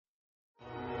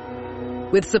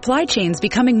With supply chains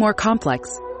becoming more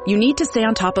complex, you need to stay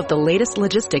on top of the latest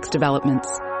logistics developments.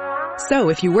 So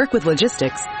if you work with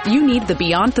logistics, you need the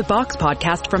Beyond the Box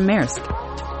podcast from Maersk.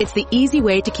 It's the easy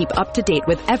way to keep up to date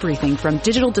with everything from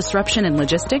digital disruption in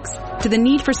logistics to the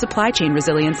need for supply chain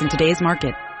resilience in today's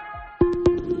market.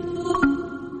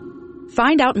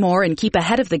 Find out more and keep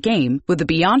ahead of the game with the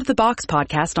Beyond the Box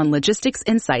podcast on logistics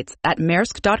insights at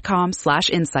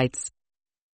maersk.com/insights.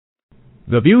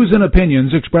 The views and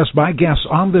opinions expressed by guests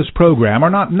on this program are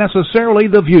not necessarily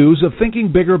the views of Thinking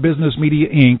Bigger Business Media,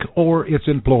 Inc. or its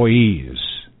employees.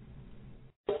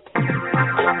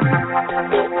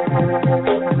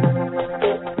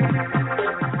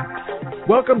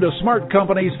 Welcome to Smart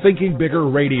Company's Thinking Bigger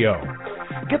Radio.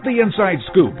 Get the inside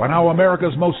scoop on how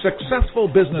America's most successful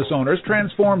business owners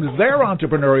transformed their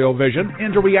entrepreneurial vision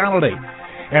into reality.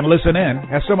 And listen in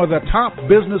as some of the top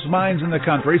business minds in the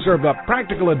country serve up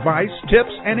practical advice,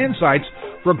 tips, and insights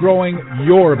for growing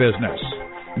your business.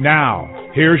 Now,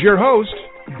 here's your host,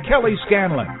 Kelly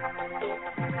Scanlon.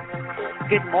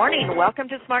 Good morning. Welcome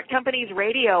to Smart Companies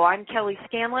Radio. I'm Kelly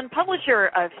Scanlon, publisher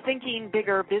of Thinking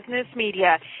Bigger Business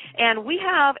Media, and we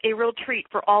have a real treat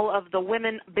for all of the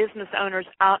women business owners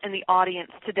out in the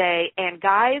audience today. And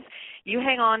guys, you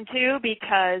hang on too,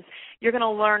 because you're going to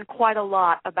learn quite a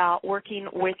lot about working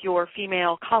with your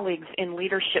female colleagues in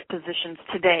leadership positions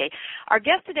today. Our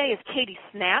guest today is Katie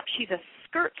Snap. She's a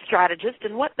skirt strategist,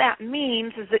 and what that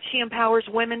means is that she empowers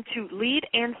women to lead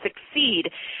and succeed.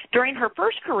 During her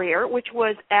first career, which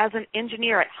was as an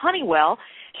engineer at Honeywell,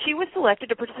 she was selected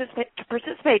to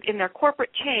participate in their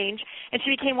corporate change, and she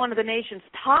became one of the nation's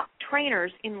top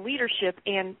trainers in leadership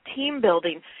and team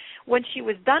building. When she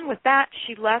was done with that,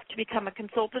 she left to become a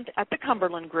consultant at the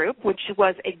Cumberland Group, which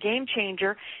was a game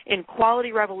changer in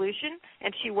quality revolution,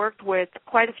 and she worked with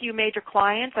quite a few major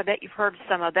clients. I bet you've heard of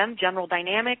some of them: General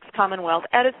Dynamics, Commonwealth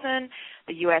Edison,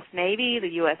 the U.S. Navy, the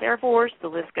U.S. Air Force, the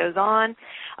list goes on.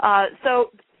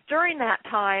 So during that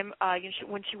time,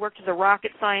 when she worked as a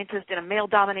rocket scientist in a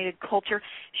male-dominated culture,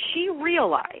 she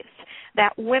realized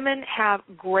that women have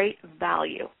great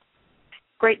value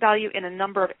in a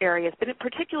number of areas, but in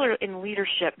particular in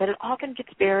leadership. But it often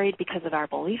gets buried because of our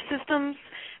belief systems,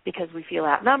 because we feel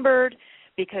outnumbered,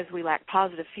 because we lack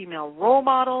positive female role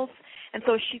models. And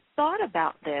so she thought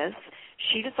about this.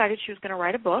 She decided she was going to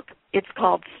write a book. It's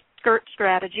called Skirt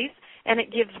Strategies, and it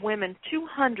gives women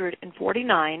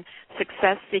 249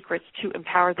 success secrets to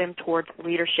empower them towards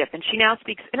leadership. And she now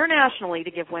speaks internationally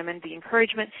to give women the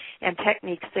encouragement and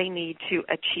techniques they need to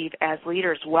achieve as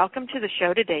leaders. Welcome to the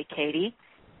show today, Katie.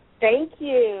 Thank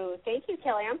you. Thank you,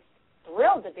 Kelly. I'm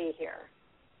thrilled to be here.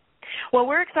 Well,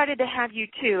 we're excited to have you,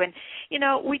 too. And,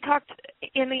 we talked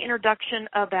in the introduction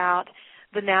about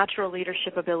the natural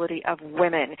leadership ability of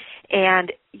women.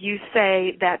 And you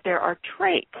say that there are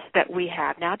traits that we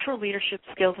have, natural leadership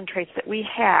skills and traits that we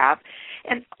have.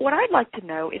 And what I'd like to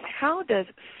know is, how does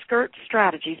Skirt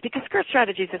Strategies, because Skirt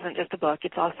Strategies isn't just a book,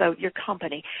 it's also your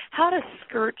company, how does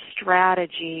Skirt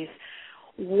Strategies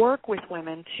work with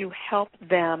women to help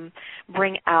them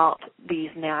bring out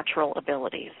these natural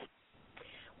abilities?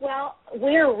 Well,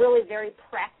 we're really very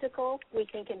practical. We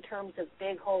think in terms of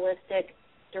big, holistic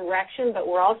direction, but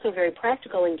we're also very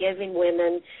practical in giving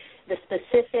women the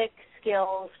specific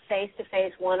skills,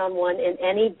 face-to-face, one-on-one, in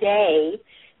any day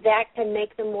that can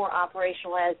make them more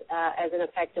operational as an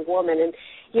effective woman. And,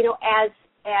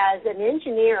 as an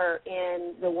engineer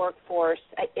in the workforce,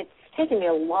 it's taken me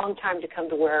a long time to come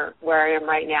to where I am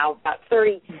right now, about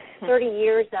 30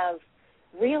 years of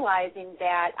realizing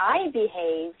that I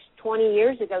behaved 20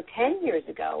 years ago, 10 years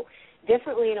ago,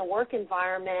 differently in a work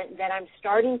environment that I'm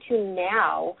starting to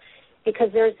now,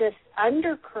 because there's this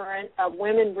undercurrent of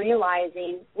women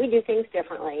realizing we do things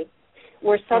differently.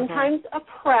 We're sometimes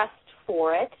oppressed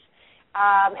for it,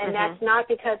 and that's not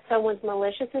because someone's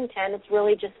malicious intent. It's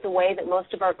really just the way that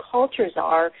most of our cultures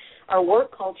are. Our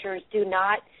work cultures do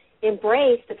not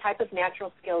embrace the type of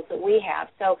natural skills that we have.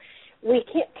 So we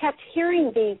kept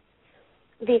hearing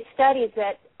these studies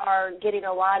that are getting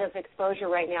a lot of exposure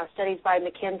right now, studies by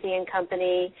McKinsey and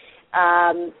Company,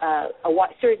 a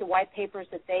series of white papers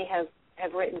that they have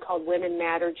written called Women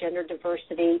Matter, Gender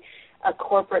Diversity, a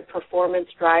Corporate Performance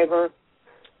Driver.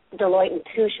 Deloitte and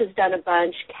Touche has done a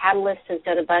bunch. Catalyst has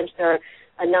done a bunch. They're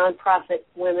a nonprofit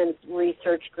women's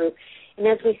research group. And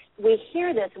as we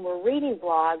hear this and we're reading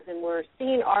blogs and we're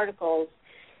seeing articles,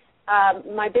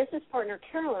 my business partner,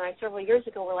 Carol, and I several years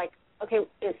ago were like, okay,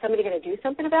 is somebody going to do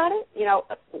something about it?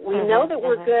 We know that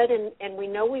we're good and we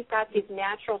know we've got these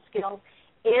natural skills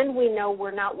and we know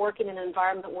we're not working in an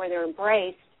environment where they're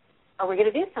embraced. Are we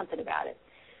going to do something about it?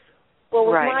 Well,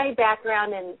 with Right. my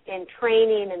background in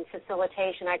training and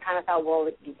facilitation, I kind of thought, well,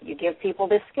 you give people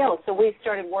this skill. So we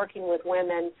started working with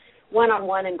women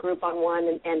one-on-one and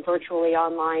group-on-one and virtually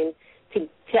online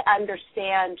to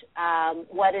understand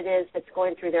what it is that's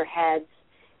going through their heads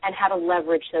and how to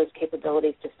leverage those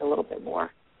capabilities just a little bit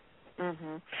more.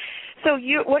 Mm-hmm. So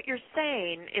what you're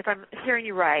saying, if I'm hearing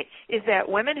you right, is that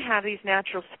women have these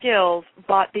natural skills,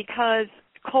 but because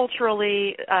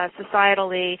culturally,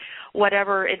 societally,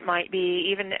 whatever it might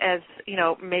be, even as,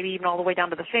 maybe even all the way down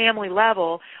to the family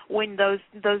level, when those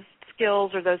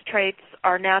skills or those traits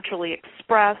are naturally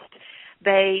expressed,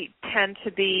 they tend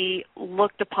to be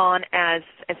looked upon as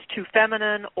too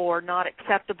feminine or not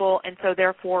acceptable, and so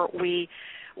therefore we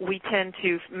tend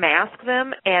to mask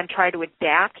them and try to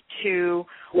adapt to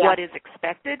what is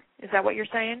expected. Is that what you're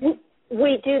saying?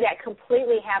 We do. That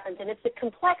completely happens, and it's a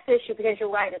complex issue because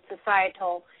you're right, it's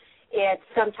societal. It's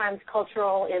sometimes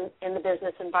cultural in the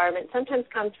business environment. Sometimes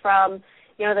comes from,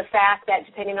 the fact that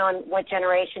depending on what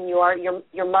generation you are,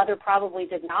 your mother probably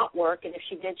did not work, and if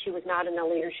she did, she was not in a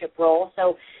leadership role.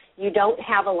 So you don't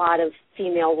have a lot of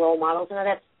female role models. Now,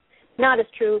 that's not as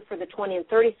true for the 20 and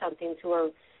 30-somethings who are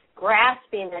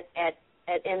grasping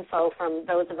at info from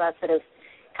those of us that have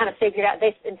kind of figured out.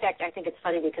 In fact, I think it's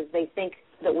funny because they think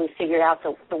that we've figured out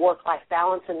the work-life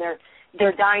balance, and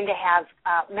they're dying to have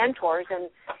mentors. And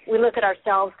we look at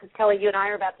ourselves, because Kelly, you and I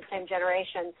are about the same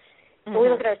generation. Mm-hmm. So we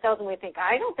look at ourselves and we think,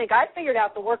 I don't think I figured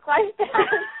out the work-life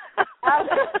balance.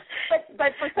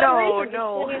 But for some reason,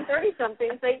 the 20 and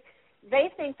 30-somethings,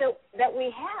 they think that we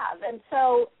have. And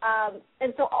so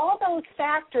all those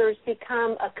factors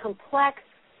become a complex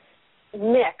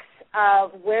mix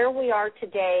of where we are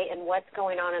today and what's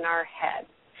going on in our head.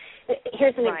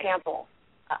 Here's an example.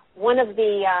 One of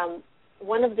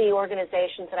the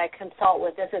organizations that I consult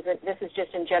with, this is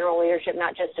just in general leadership,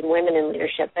 not just in women in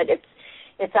leadership, but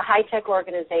it's a high-tech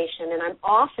organization, and I'm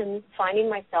often finding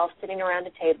myself sitting around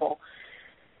a table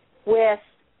with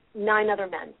 9 other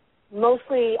men,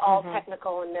 mostly all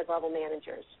technical and mid-level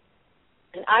managers.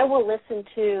 And I will listen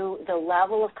to the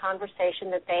level of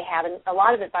conversation that they have, and a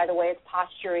lot of it, by the way, is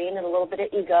posturing and a little bit of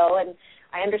ego, and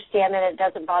I understand that it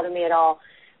doesn't bother me at all.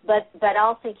 But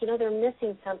I'll think, they're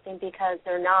missing something because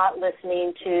they're not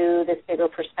listening to this bigger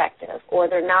perspective, or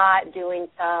they're not doing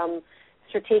some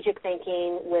strategic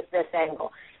thinking with this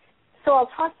angle. So I'll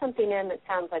toss something in that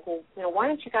sounds like, what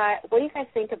do you guys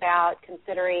think about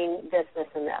considering this,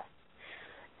 and this?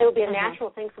 It would be a natural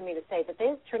thing for me to say, but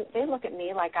they look at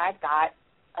me like I've got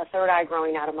a third eye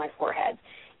growing out of my forehead.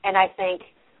 And I think,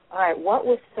 all right, what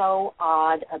was so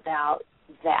odd about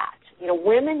that?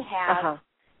 Women have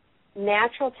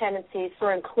natural tendencies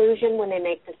for inclusion when they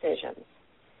make decisions.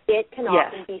 It can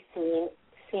often be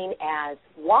seen as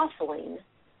waffling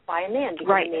by a man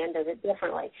because a man does it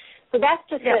differently. So that's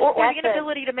just or the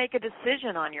inability to make a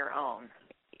decision on your own.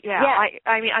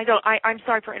 I'm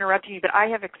sorry for interrupting you, but I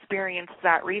have experienced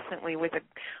that recently with a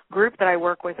group that I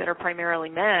work with that are primarily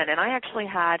men, and I actually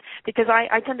had, because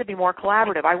I tend to be more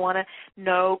collaborative. I want to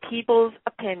know people's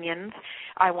opinions.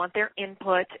 I want their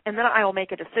input, and then I will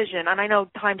make a decision. And I know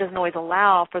time doesn't always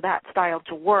allow for that style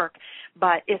to work,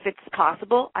 but if it's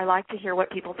possible, I like to hear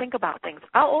what people think about things.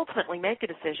 I'll ultimately make a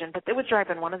decision, but it was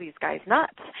driving one of these guys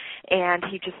nuts, and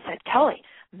he just said, Kelly,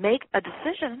 make a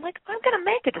decision. I'm like, I'm going to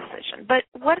make a decision, but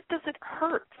what does it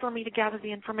hurt for me to gather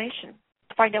the information,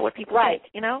 to find out what people think,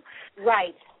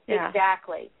 Right, yeah.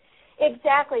 Exactly.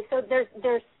 So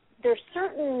there's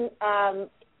certain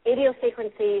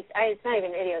idiosyncrasies. It's not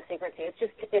even idiosyncrasy.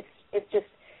 It's just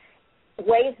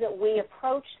ways that we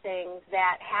approach things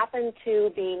that happen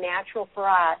to be natural for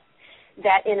us,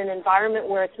 that in an environment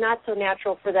where it's not so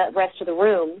natural for the rest of the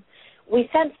room, we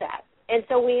sense that. And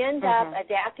so we end up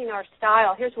adapting our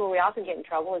style. Here's where we often get in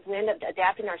trouble, is we end up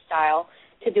adapting our style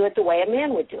to do it the way a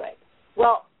man would do it.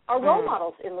 Well, our role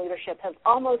models in leadership have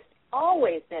almost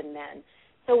always been men.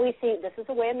 So we see this is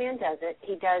the way a man does it.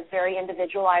 He does very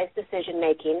individualized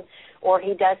decision-making, or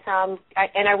he does and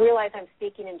I realize I'm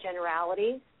speaking in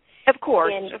generalities. Of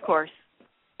course.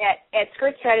 At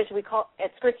Skirt Strategies, we call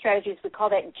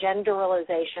that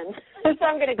genderalization. So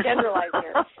I'm going to generalize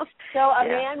here. So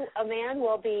a man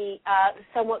will be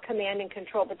somewhat command and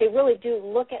control, but they really do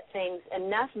look at things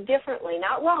enough differently,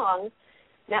 not wrong.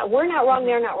 Now, we're not wrong,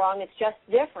 they're not wrong, it's just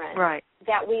different. Right.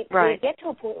 That we get to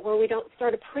a point where we don't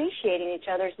start appreciating each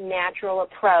other's natural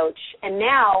approach. And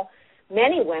now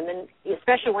many women,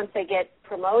 especially once they get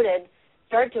promoted,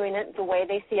 start doing it the way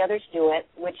they see others do it,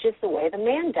 which is the way the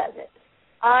man does it.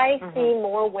 I see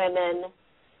more women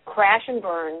crash and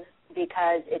burn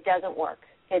because it doesn't work.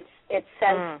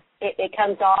 It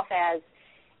comes off as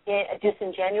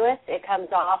disingenuous. It comes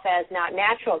off as not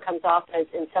natural. It comes off as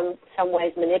in some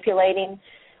ways manipulating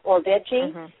or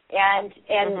bitchy. And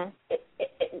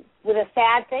the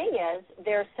sad thing is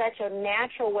there's such a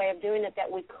natural way of doing it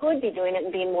that we could be doing it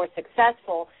and being more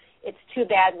successful. It's too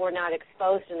bad we're not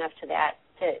exposed enough to that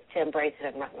to embrace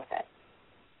it and run with it.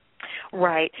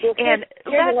 Right.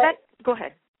 Go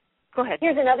ahead.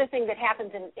 Here's another thing that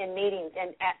happens in meetings,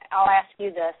 and I'll ask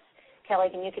you this, Kelly,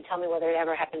 and you can tell me whether it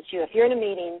ever happens to you. If you're in a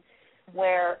meeting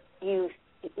where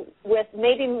with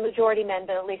maybe majority men,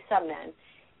 but at least some men,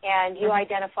 and you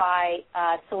identify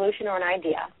a solution or an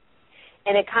idea,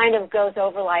 and it kind of goes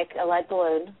over like a lead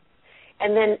balloon,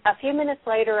 and then a few minutes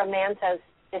later a man says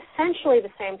essentially the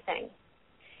same thing,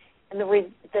 and the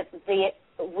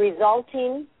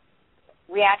resulting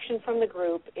reaction from the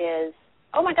group is,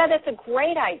 oh, my God, that's a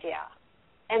great idea,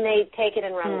 and they take it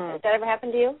and run with it. Has that ever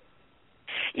happened to you?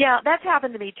 Yeah, that's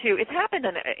happened to me, too. It's happened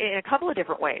in a couple of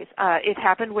different ways. It's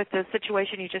happened with the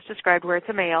situation you just described where it's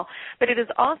a male, but it has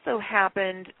also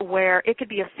happened where it could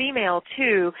be a female,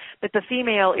 too, but the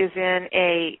female is in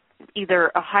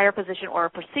either a higher position or a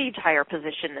perceived higher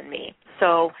position than me.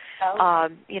 So,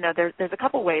 there's a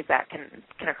couple ways that can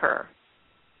occur.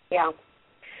 Yeah.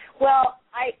 Well,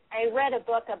 I read a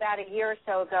book about a year or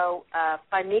so ago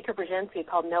by Mika Brzezinski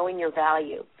called Knowing Your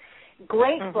Value.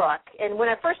 Great book. And when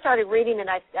I first started reading it,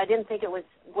 I didn't think it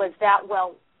was that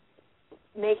well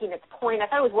making its point. I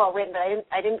thought it was well written, but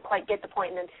I didn't quite get the point.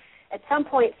 And then at some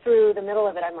point through the middle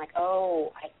of it, I'm like,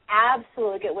 oh, I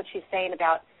absolutely get what she's saying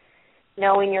about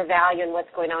knowing your value and what's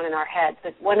going on in our heads.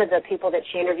 But one of the people that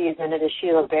she interviews in it is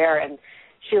Sheila Bair, and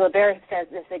Sheila Bair says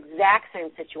this exact same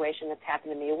situation that's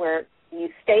happened to me where you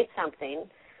state something,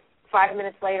 5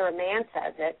 minutes later a man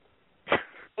says it,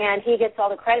 and he gets all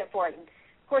the credit for it. And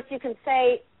of course, you can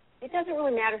say it doesn't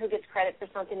really matter who gets credit for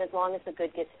something as long as the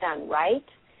good gets done, right?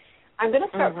 I'm going to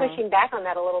start pushing back on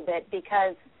that a little bit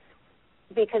because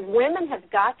women have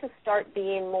got to start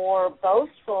being more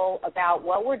boastful about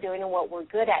what we're doing and what we're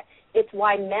good at. It's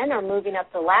why men are moving up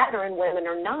the ladder and women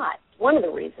are not. One of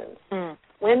the reasons.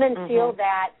 Women feel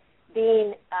that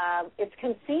it's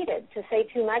conceited to say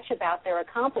too much about their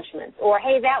accomplishments, or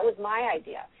hey, that was my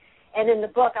idea. And in the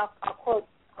book, I'll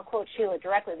quote Sheila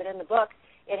directly, but in the book,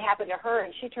 it happened to her,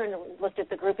 and she turned and looked at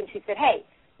the group and she said, "Hey,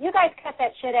 you guys cut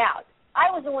that shit out.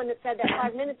 I was the one that said that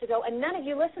 5 minutes ago, and none of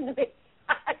you listened to me."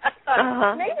 I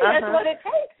thought maybe that's what it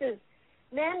takes. Is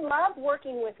men love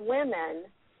working with women,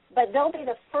 but they'll be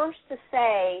the first to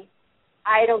say,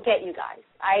 I don't get you guys.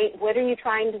 What are you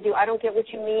trying to do? I don't get what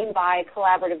you mean by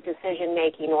collaborative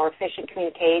decision-making or efficient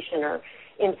communication or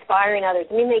inspiring others.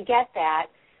 I mean, they get that,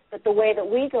 but the way that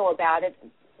we go about it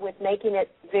with making it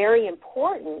very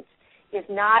important is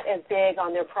not as big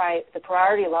on the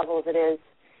priority level as it is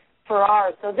for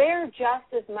ours. So they're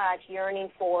just as much yearning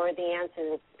for the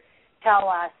answer to tell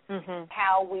us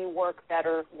how we work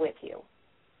better with you.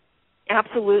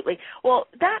 Absolutely. Well,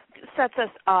 that sets us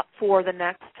up for the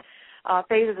next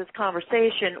phase of this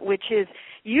conversation, which is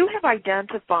you have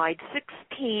identified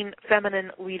 16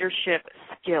 feminine leadership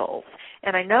skills,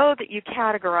 and I know that you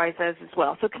categorize those as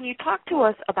well. So can you talk to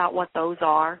us about what those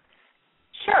are?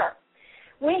 Sure.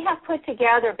 We have put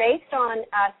together, based on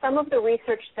some of the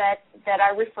research that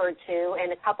I referred to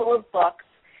and a couple of books,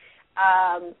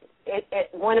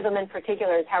 one of them in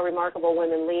particular is How Remarkable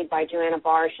Women Lead by Joanna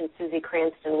Barsh and Susie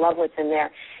Cranston. Love what's in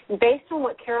there. And based on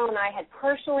what Carol and I had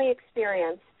personally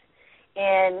experienced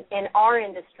in our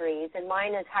industries, and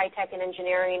mine is high-tech and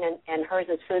engineering and hers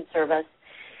is food service,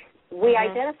 we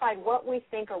identified what we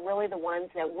think are really the ones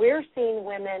that we're seeing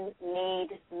women need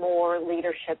more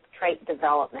leadership trait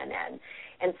development in.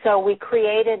 And so we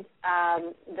created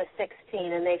the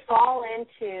 16, and they fall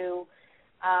into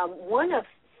one of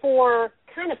 4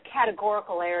 kind of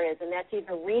categorical areas, and that's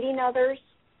either reading others,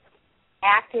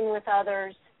 acting with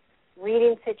others,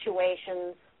 reading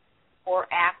situations, or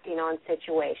acting on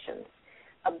situations.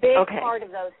 A big part of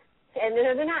those, and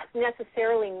they're not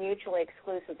necessarily mutually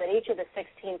exclusive, but each of the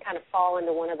 16 kind of fall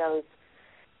into one of those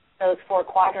 4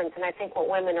 quadrants. And I think what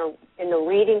women are in the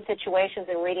reading situations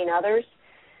and reading others,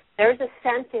 there's a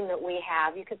sensing that we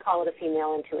have. You could call it a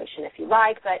female intuition if you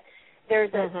like, but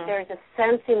there's a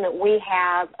sensing that we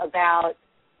have about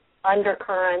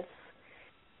undercurrents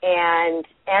and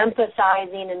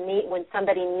empathizing and when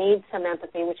somebody needs some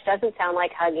empathy, which doesn't sound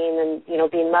like hugging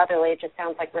and being motherly. It just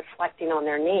sounds like reflecting on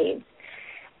their needs,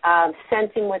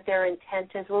 sensing what their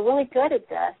intent is. We're really good at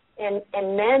this, and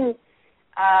men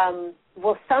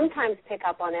will sometimes pick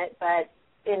up on it, but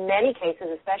in many cases,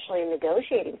 especially in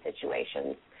negotiating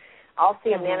situations, I'll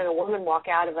see a man and a woman walk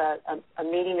out of a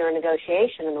meeting or a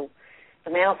negotiation, and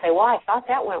the man will say, well, I thought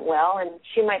that went well. And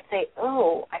she might say,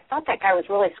 oh, I thought that guy was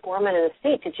really squirming in his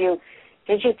seat. Did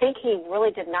you think he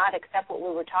really did not accept what we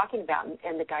were talking about?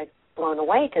 And the guy's blown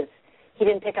away because he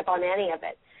didn't pick up on any of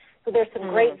it. So there's some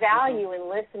great value in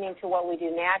listening to what we do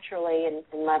naturally and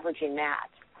leveraging that.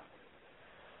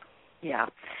 Yeah.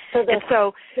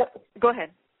 So go ahead.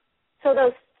 So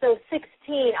those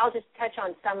 16, I'll just touch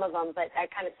on some of them, but I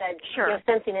kind of said, sure.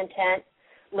 Sensing intent,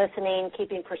 listening,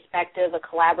 keeping perspective, a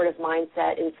collaborative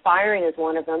mindset. Inspiring is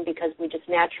one of them because we just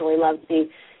naturally love to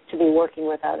be working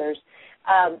with others.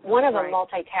 One of them,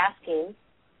 multitasking.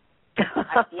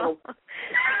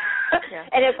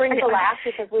 And it brings a laugh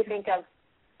because we think of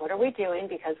what are we doing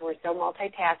because we're so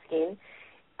multitasking.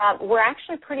 We're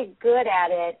actually pretty good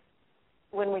at it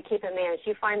when we keep it managed.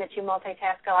 Do you find that you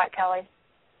multitask a lot, Kelly?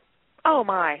 Oh,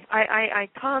 my. I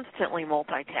constantly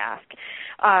multitask,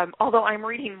 although I'm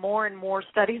reading more and more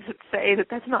studies that say that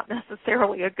that's not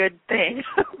necessarily a good thing.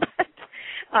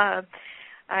 But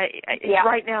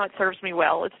right now it serves me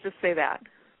well. Let's just say that.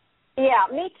 Yeah,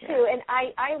 me too. And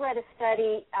I read a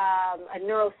study, a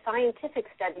neuroscientific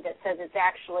study that says it's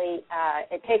actually,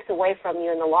 it takes away from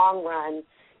you in the long run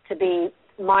to be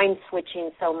mind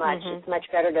switching so much. It's much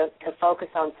better to focus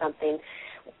on something.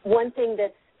 One thing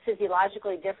that's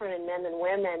physiologically different in men than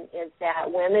women is that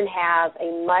women have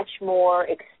a much more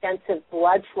extensive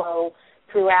blood flow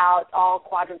throughout all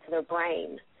quadrants of their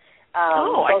brain.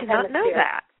 I did not know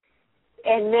that.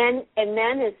 And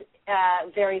men is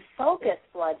very focused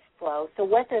blood flow. So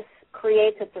what this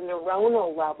creates at the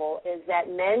neuronal level is that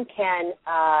men can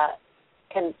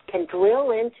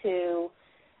drill into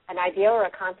an idea or a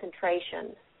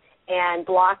concentration and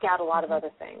block out a lot of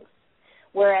other things.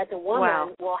 Whereas a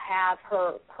woman will have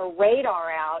her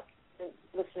radar out.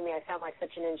 Listen to me, I sound like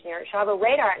such an engineer. She'll have her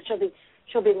radar out.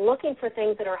 She'll be looking for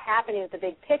things that are happening with the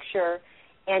big picture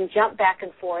and jump back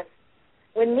and forth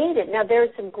when needed. Now, there's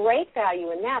some great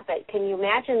value in that, but can you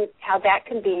imagine how that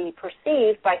can be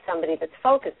perceived by somebody that's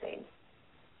focusing?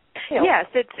 Yes,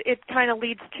 it kind of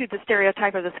leads to the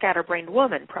stereotype of the scatterbrained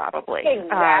woman, probably.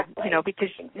 Exactly. Because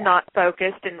not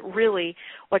focused, and really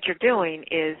what you're doing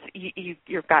is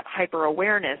you've got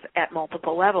hyper-awareness at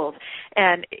multiple levels.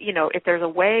 And, if there's a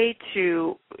way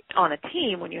to, on a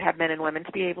team, when you have men and women,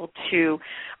 to be able to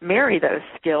marry those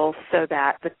skills so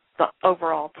that the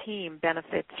overall team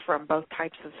benefits from both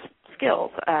types of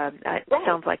skills, it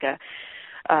sounds like a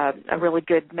really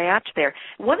good match there.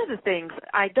 One of the things,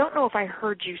 I don't know if I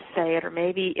heard you say it or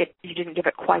maybe you didn't give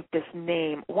it quite this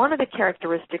name. One of the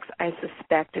characteristics I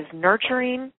suspect is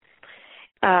nurturing.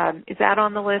 Is that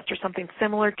on the list or something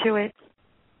similar to it?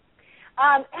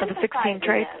 For the 16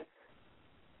 traits?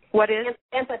 What is?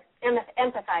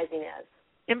 Empathizing is.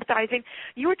 Empathizing.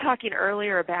 You were talking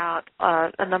earlier about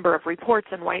a number of reports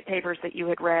and white papers that you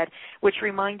had read, which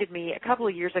reminded me a couple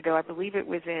of years ago, I believe it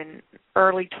was in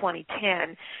early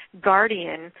 2010,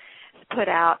 Guardian put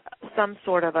out some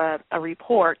sort of a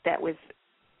report that was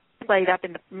played up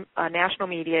in the national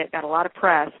media, it got a lot of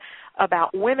press, about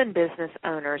women business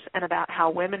owners and about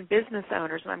how women business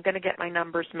owners, and I'm going to get my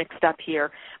numbers mixed up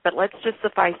here, but let's just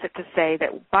suffice it to say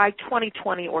that by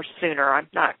 2020 or sooner, I'm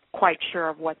not quite sure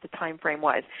of what the time frame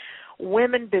was,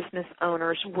 women business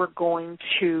owners were going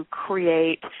to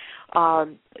create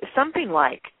something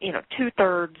like,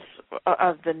 2/3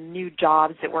 of the new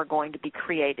jobs that were going to be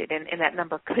created, and that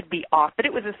number could be off, but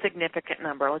it was a significant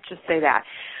number, let's just say that,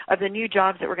 of the new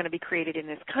jobs that were going to be created in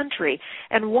this country.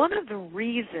 And one of the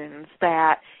reasons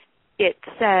that it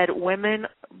said women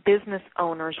business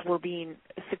owners were being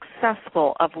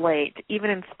successful of late, even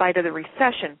in spite of the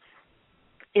recession,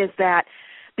 is that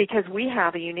because we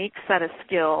have a unique set of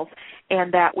skills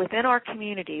and that within our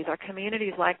communities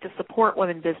like to support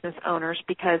women business owners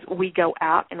because we go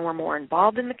out and we're more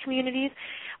involved in the communities.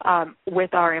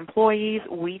 With our employees,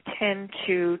 we tend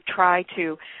to try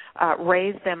to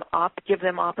raise them up, give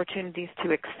them opportunities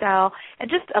to excel, and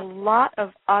just a lot of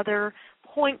other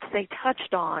points they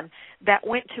touched on that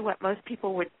went to what most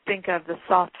people would think of the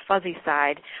soft, fuzzy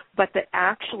side, but that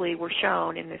actually were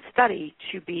shown in this study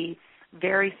to be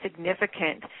very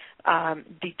significant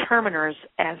determiners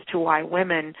as to why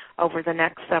women over the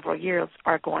next several years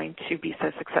are going to be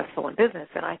so successful in business.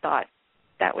 And I thought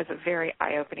that was a very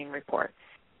eye-opening report.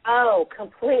 Oh,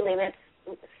 completely. And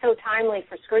it's so timely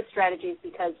for Skirt Strategies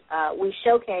because we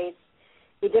showcase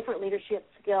a different leadership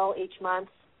skill each month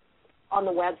on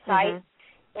the website.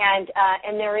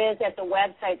 And there is at the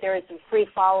website, there is a free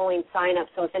following sign-up,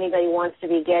 so if anybody wants to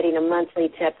be getting a monthly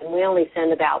tip, and we only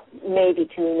send about maybe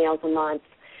 2 emails a month,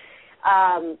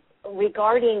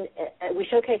 regarding, we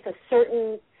showcase a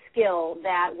certain skill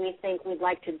that we think we'd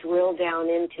like to drill down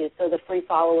into, so the free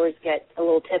followers get a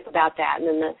little tip about that,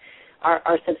 and then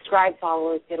our subscribed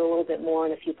followers get a little bit more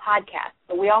in a few podcasts.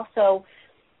 But we also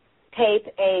tape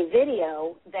a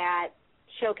video that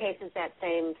showcases that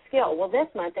same skill. Well, this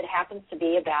month it happens to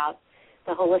be about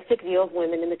the holistic view of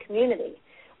women in the community.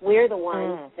 We're the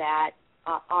ones that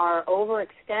are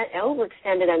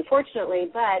overextended,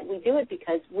 unfortunately, but we do it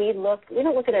because we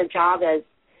don't look at our job as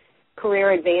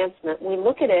career advancement. We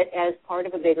look at it as part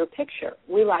of a bigger picture.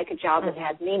 We like a job that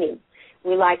has meaning.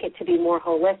 We like it to be more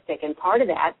holistic, and part of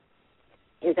that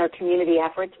is our community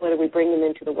efforts, whether we bring them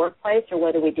into the workplace or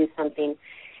whether we do something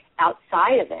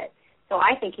outside of it. So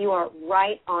I think you are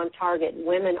right on target.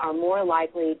 Women are more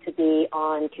likely to be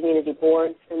on community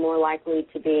boards. They're more likely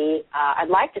to be, I'd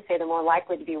like to say they're more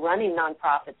likely to be running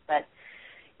nonprofits, but,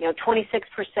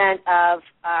 26% of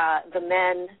the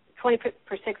men, 26%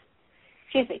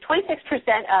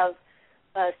 of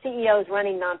CEOs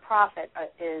running nonprofit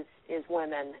is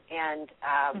women, and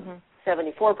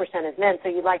 74% is men. So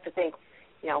you'd like to think,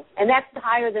 and that's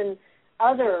higher than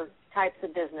other types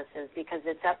of businesses because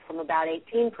it's up from about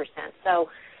 18%. So,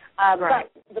 right.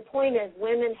 But the point is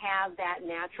women have that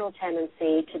natural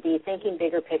tendency to be thinking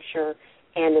bigger picture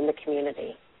and in the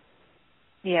community.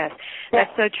 Yes,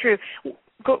 that's so true.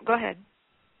 Go ahead.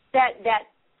 That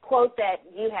quote that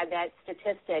you had, that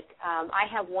statistic, I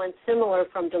have one similar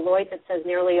from Deloitte that says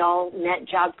nearly all net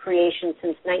job creation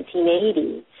since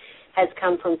 1980 has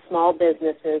come from small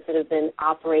businesses that have been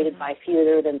operated by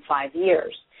fewer than 5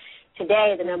 years.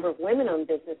 Today, the number of women-owned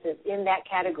businesses in that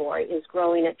category is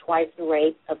growing at twice the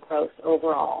rate of growth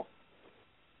overall.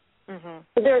 So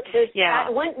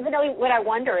what I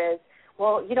wonder is,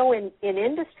 well, in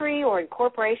industry or in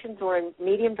corporations or in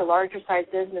medium to larger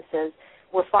sized businesses,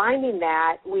 we're finding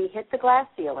that we hit the glass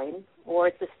ceiling, or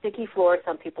it's a sticky floor.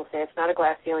 Some people say it's not a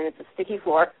glass ceiling, it's a sticky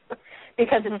floor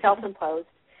because it's self-imposed.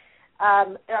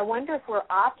 I wonder if we're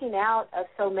opting out of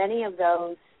so many of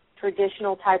those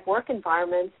traditional type work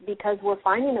environments because we're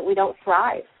finding that we don't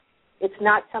thrive. It's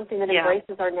not something that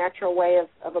embraces our natural way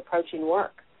of approaching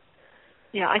work.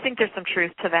 Yeah, I think there's some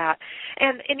truth to that.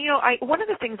 And one of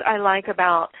the things I like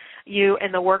about you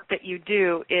and the work that you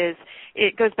do is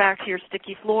it goes back to your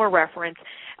sticky floor reference.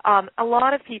 A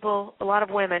lot of people, a lot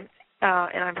of women,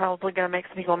 and I'm probably going to make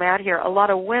some people mad here, a lot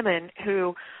of women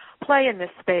who play in this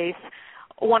space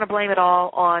want to blame it all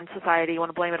on society, want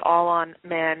to blame it all on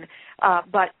men,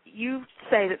 but you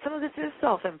say that some of this is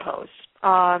self-imposed,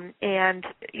 and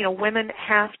women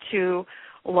have to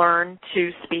learn to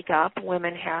speak up.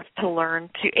 Women have to learn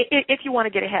to, if you want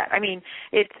to get ahead. I mean,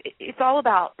 it's all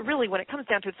about, really, when it comes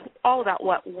down to it, it's all about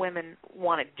what women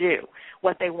want to do,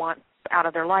 what they want out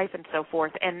of their life and so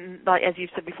forth. And as you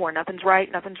said before, nothing's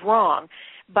right, nothing's wrong.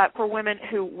 But for women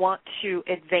who want to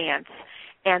advance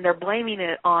and they're blaming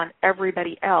it on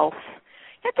everybody else,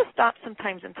 you have to stop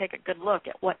sometimes and take a good look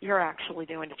at what you're actually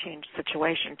doing to change the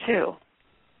situation, too.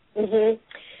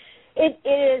 It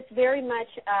is very much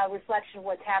a reflection of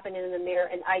what's happening in the mirror,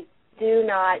 and I do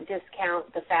not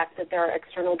discount the fact that there are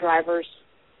external drivers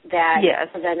that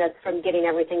prevent us from getting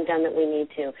everything done that we need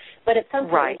to. But at some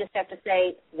point, you just have to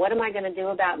say, what am I going to do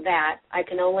about that? I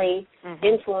can only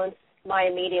influence my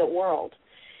immediate world.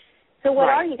 So what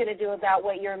are you going to do about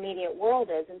what your immediate world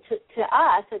is? And to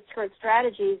us, at Current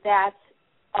Strategies, that's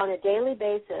on a daily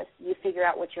basis. You figure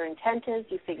out what your intent is.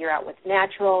 You figure out what's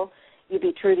natural. You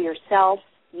be true to yourself.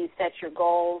 You set your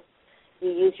goals. You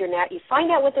use you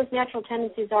find out what those natural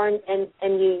tendencies are, and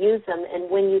you use them. And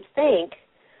when you think,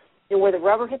 where the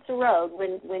rubber hits the road,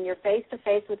 when you're face to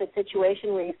face with a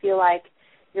situation where you feel like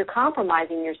you're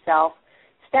compromising yourself,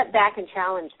 step back and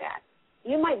challenge that.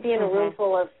 You might be in a room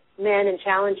full of men, and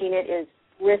challenging it is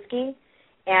risky,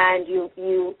 and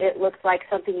it looks like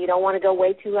something you don't want to go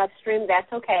way too upstream.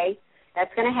 That's okay.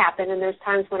 That's going to happen. And there's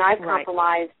times when I've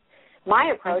compromised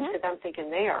my approach because I'm thinking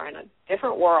they are in a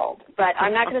different world. But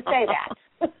I'm not going to say that.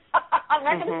 I'm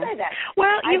not going to say that.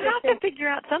 Well, you have to figure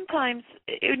out sometimes,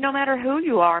 no matter who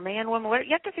you are, man, woman,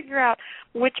 you have to figure out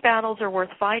which battles are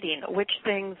worth fighting, which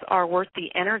things are worth the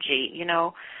energy,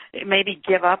 maybe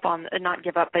give up on, not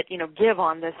give up, but, give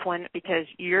on this one because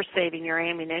you're saving your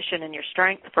ammunition and your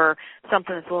strength for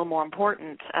something that's a little more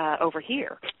important over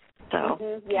here.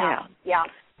 So, yeah.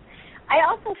 I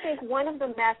also think one of the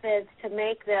methods to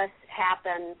make this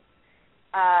happen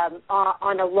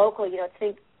on a local,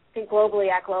 think globally,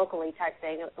 act locally type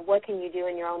thing, what can you do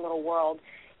in your own little world,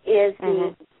 is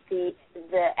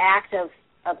the act of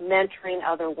mentoring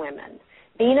other women.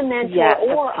 Being a mentor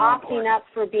or opting up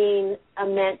for being a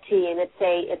mentee, and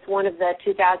it's one of the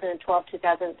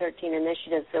 2012-2013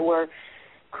 initiatives that we're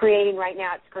creating right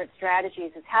now at Skirt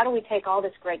Strategies is how do we take all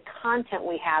this great content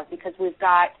we have, because we've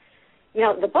got,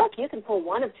 the book, you can pull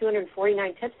one of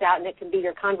 249 tips out and it can be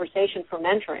your conversation for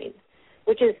mentoring,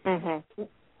 which is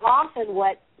often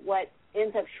what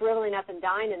ends up shriveling up and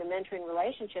dying in a mentoring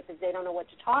relationship is they don't know what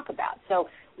to talk about. So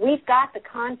we've got the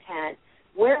content.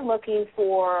 We're looking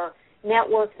for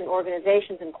networks and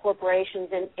organizations and corporations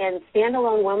and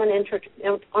standalone women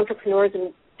entrepreneurs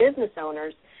and business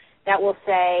owners that will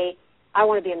say, I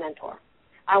want to be a mentor.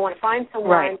 I want to find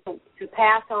someone to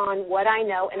pass on what I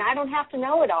know, and I don't have to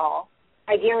know it all.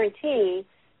 I guarantee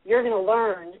you're going to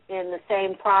learn in the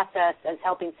same process as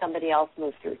helping somebody else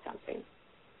move through something.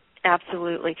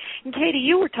 Absolutely. And Katie,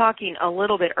 you were talking a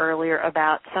little bit earlier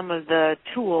about some of the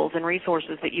tools and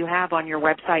resources that you have on your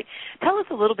website. Tell us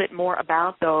a little bit more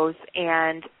about those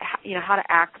and how to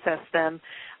access them.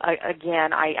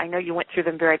 Again, I know you went through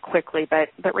them very quickly, but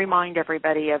remind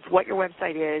everybody of what your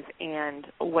website is and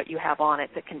what you have on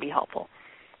it that can be helpful.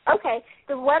 Okay.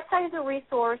 The website is a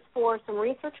resource for some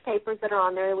research papers that are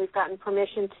on there that we've gotten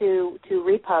permission to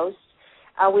repost.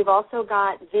 We've also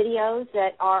got videos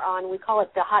that are on, we call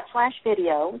it the Hot Flash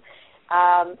video,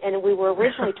 and we were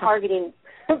originally targeting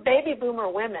baby boomer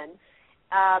women,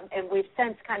 and we've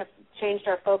since kind of changed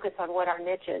our focus on what our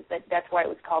niche is. That's why it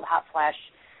was called Hot Flash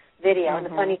video. And the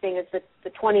funny thing is that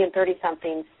the 20 and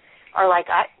 30-somethings are like,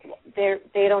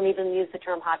 they don't even use the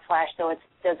term Hot Flash, so it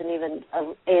doesn't even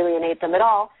alienate them at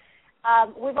all.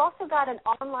 We've also got an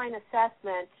online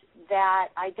assessment that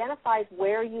identifies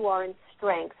where you are in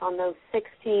strengths on those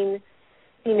 16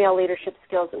 female leadership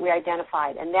skills that we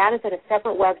identified. And that is at a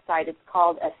separate website. It's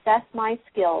called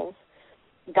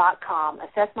assessmyskills.com,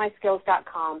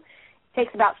 assessmyskills.com. It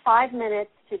takes about 5 minutes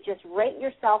to just rate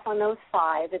yourself on those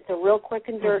 5. It's a real quick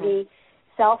and dirty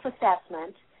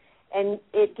self-assessment, and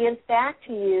it gives back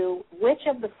to you which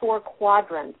of the 4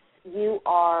 quadrants you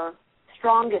are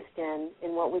strongest in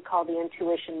what we call the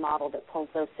intuition model that pulls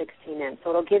those 16 in.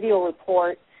 So it'll give you a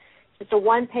report, just a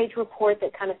one-page report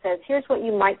that kind of says, here's what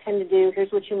you might tend to do,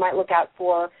 here's what you might look out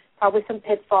for, probably some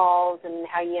pitfalls and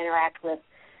how you interact with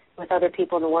other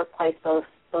people in the workplace, both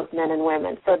men and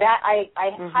women. So that I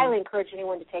highly encourage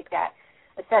anyone to take that,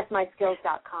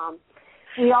 assessmyskills.com.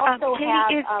 We also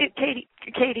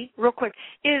Katie, real quick,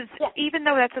 even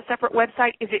though that's a separate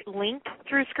website, is it linked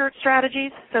through Skirt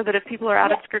Strategies so that if people are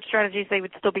out of Skirt Strategies, they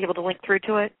would still be able to link through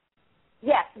to it?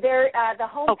 Yes, the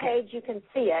home page, you can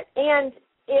see it. And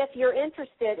if you're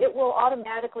interested, it will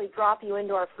automatically drop you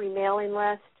into our free mailing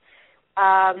list.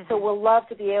 So we'll love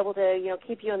to be able to,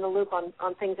 keep you in the loop on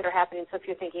things that are happening. So if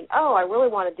you're thinking, I really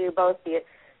want to do both the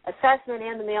assessment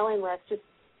and the mailing list, just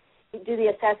do the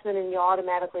assessment and you'll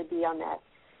automatically be on that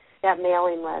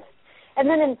mailing list. And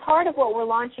then in part of what we're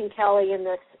launching, Kelly, in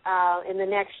the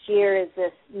next year is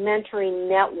this mentoring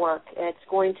network. It's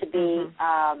going to be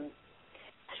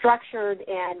structured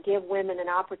and give women an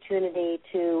opportunity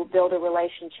to build a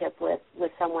relationship with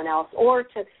someone else or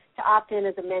to opt in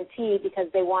as a mentee because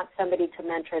they want somebody to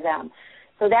mentor them.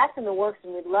 So that's in the works,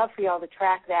 and we'd love for you all to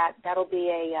track that. That'll be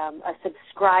a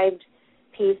subscribed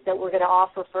piece that we're going to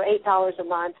offer for $8 a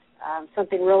month,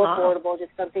 something real affordable,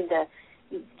 just something so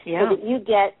that you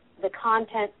get the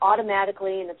content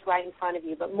automatically and it's right in front of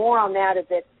you. But more on that as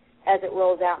it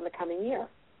rolls out in the coming year.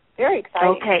 Very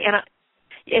exciting. Okay, and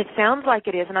it sounds like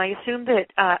it is, and I assume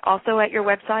that also at your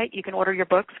website you can order your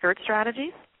book, Skirt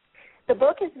Strategies? The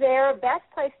book is there. Best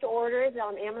place to order is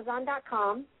on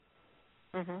Amazon.com.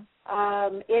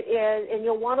 It is, and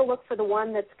you'll want to look for the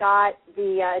one that's got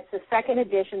it's the second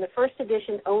edition. The first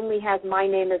edition only has my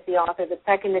name as the author. The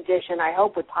second edition, I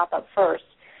hope, would pop up first.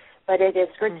 But it is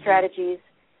Skirt Strategies,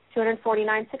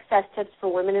 249 Success Tips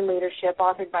for Women in Leadership,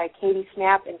 authored by Katie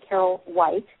Snap and Carol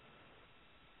White.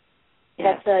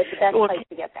 That's the best place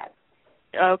to get that.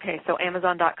 Okay, so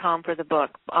Amazon.com for the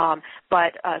book.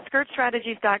 But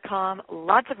skirtstrategies.com,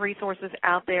 lots of resources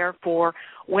out there for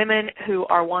women who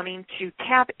are wanting to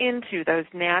tap into those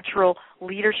natural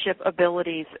leadership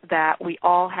abilities that we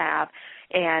all have.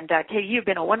 And, Katie, you've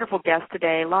been a wonderful guest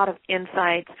today, a lot of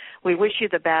insights. We wish you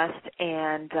the best,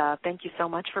 and thank you so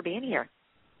much for being here.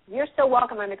 You're so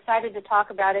welcome. I'm excited to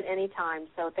talk about it anytime,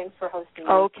 so thanks for hosting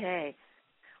me. Okay.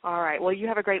 All right. Well, you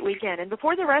have a great weekend. And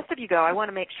before the rest of you go, I want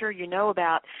to make sure you know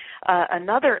about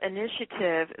another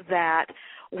initiative that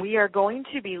we are going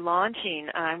to be launching.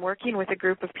 I'm working with a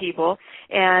group of people,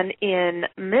 and in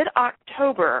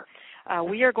mid-October,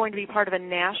 we are going to be part of a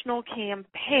national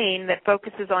campaign that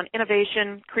focuses on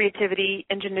innovation, creativity,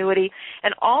 ingenuity,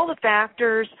 and all the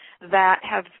factors that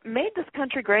have made this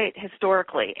country great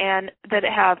historically and that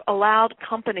have allowed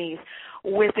companies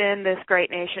within this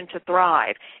great nation to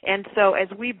thrive. And so as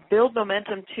we build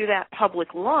momentum to that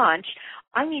public launch,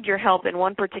 I need your help in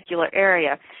one particular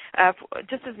area.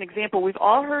 Just as an example, we've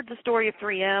all heard the story of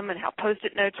 3M and how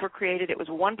Post-it notes were created. It was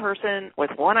one person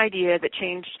with one idea that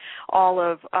changed all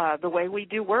of the way we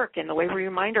do work and the way we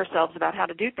remind ourselves about how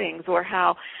to do things, or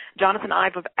how Jonathan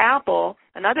Ive of Apple,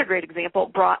 another great example,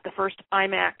 brought the first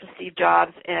iMac to Steve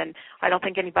Jobs, and I don't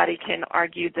think anybody can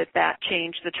argue that that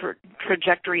changed the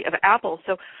trajectory of Apple.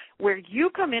 So where you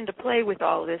come into play with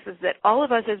all of this is that all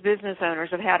of us as business owners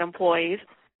have had employees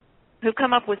who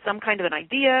come up with some kind of an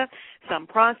idea, some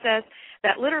process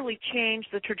that literally changed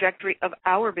the trajectory of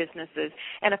our businesses.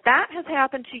 And if that has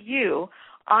happened to you,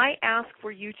 I ask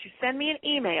for you to send me an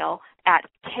email at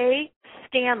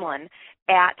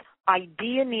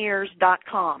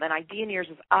kscanlon@ideaneers.com. And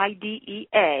Ideaneers is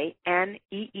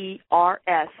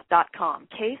IDEANEERS.com.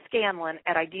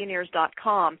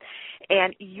 kscanlon@ideaneers.com.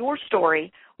 And your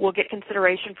story will get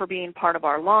consideration for being part of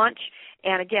our launch.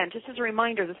 And again, just as a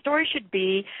reminder, the story should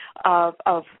be of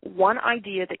one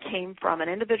idea that came from an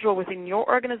individual within your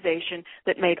organization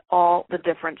that made all the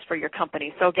difference for your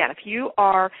company. So again, if you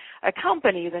are a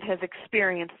company that has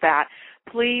experienced that,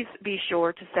 please be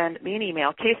sure to send me an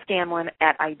email,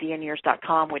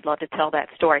 kscanlon@ideaneers.com. We'd love to tell that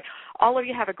story. All of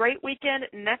you have a great weekend.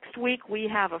 Next week we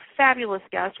have a fabulous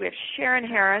guest. We have Sharon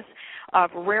Harris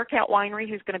of Rare Cat Winery,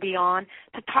 who's going to be on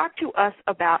to talk to us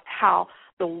about how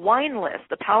the wine list,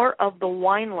 the power of the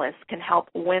wine list, can help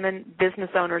women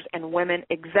business owners and women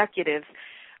executives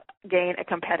gain a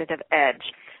competitive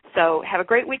edge. So have a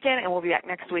great weekend, and we'll be back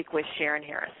next week with Sharon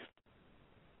Harris.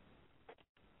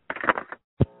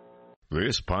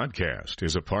 This podcast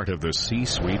is a part of the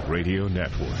C-Suite Radio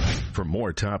Network. For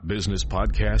more top business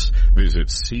podcasts, visit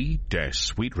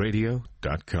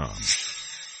c-suiteradio.com.